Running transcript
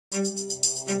Hello.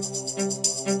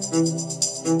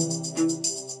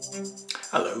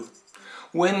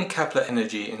 When Caplor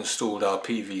Energy installed our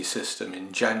PV system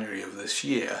in January of this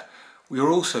year, we were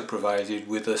also provided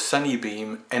with a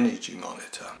Sunnybeam energy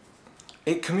monitor.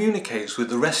 It communicates with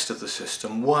the rest of the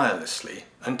system wirelessly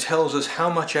and tells us how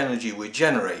much energy we're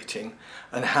generating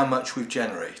and how much we've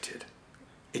generated.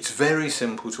 It's very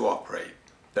simple to operate.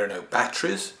 There are no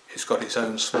batteries, it's got its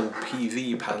own small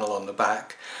PV panel on the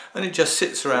back, and it just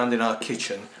sits around in our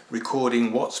kitchen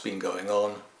recording what's been going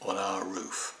on our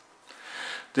roof.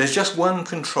 There's just one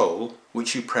control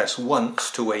which you press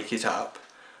once to wake it up,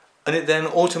 and it then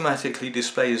automatically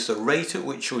displays the rate at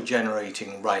which you're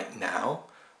generating right now,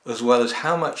 as well as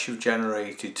how much you've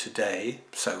generated today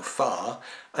so far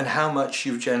and how much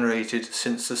you've generated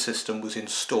since the system was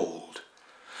installed.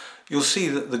 You'll see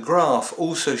that the graph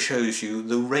also shows you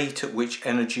the rate at which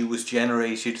energy was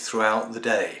generated throughout the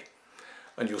day.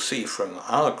 And you'll see from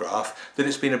our graph that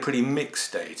it's been a pretty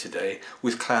mixed day today,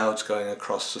 with clouds going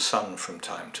across the sun from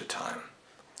time to time.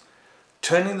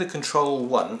 Turning the control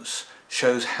once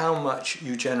shows how much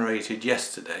you generated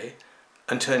yesterday,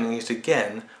 and turning it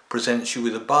again presents you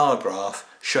with a bar graph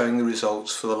showing the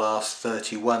results for the last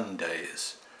 31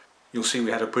 days. You'll see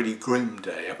we had a pretty grim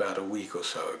day about a week or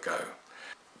so ago.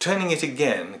 Turning it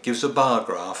again gives a bar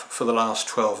graph for the last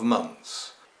 12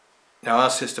 months. Now,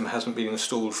 our system hasn't been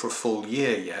installed for a full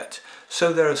year yet,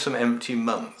 so there are some empty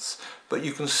months, but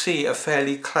you can see a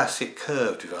fairly classic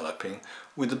curve developing,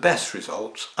 with the best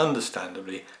results,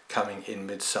 understandably, coming in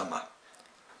midsummer.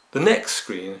 The next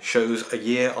screen shows a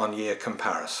year-on-year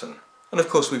comparison, and of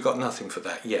course we've got nothing for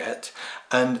that yet,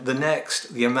 and the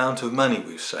next, the amount of money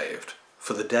we've saved,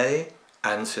 for the day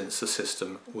and since the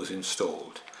system was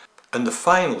installed. And the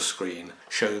final screen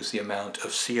shows the amount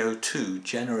of CO2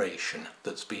 generation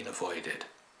that's been avoided.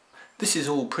 This is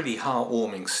all pretty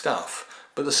heartwarming stuff,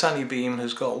 but the Sunnybeam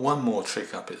has got one more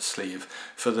trick up its sleeve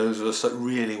for those of us that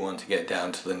really want to get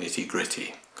down to the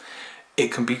nitty-gritty.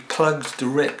 It can be plugged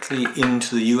directly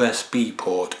into the USB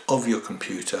port of your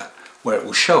computer, where it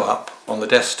will show up on the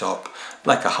desktop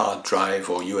like a hard drive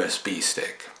or USB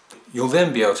stick. You'll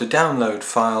then be able to download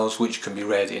files which can be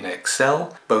read in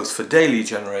Excel, both for daily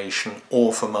generation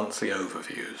or for monthly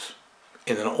overviews,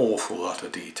 in an awful lot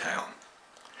of detail.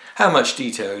 How much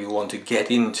detail you want to get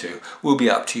into will be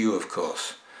up to you, of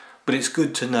course, but it's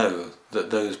good to know that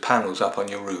those panels up on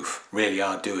your roof really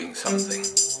are doing something.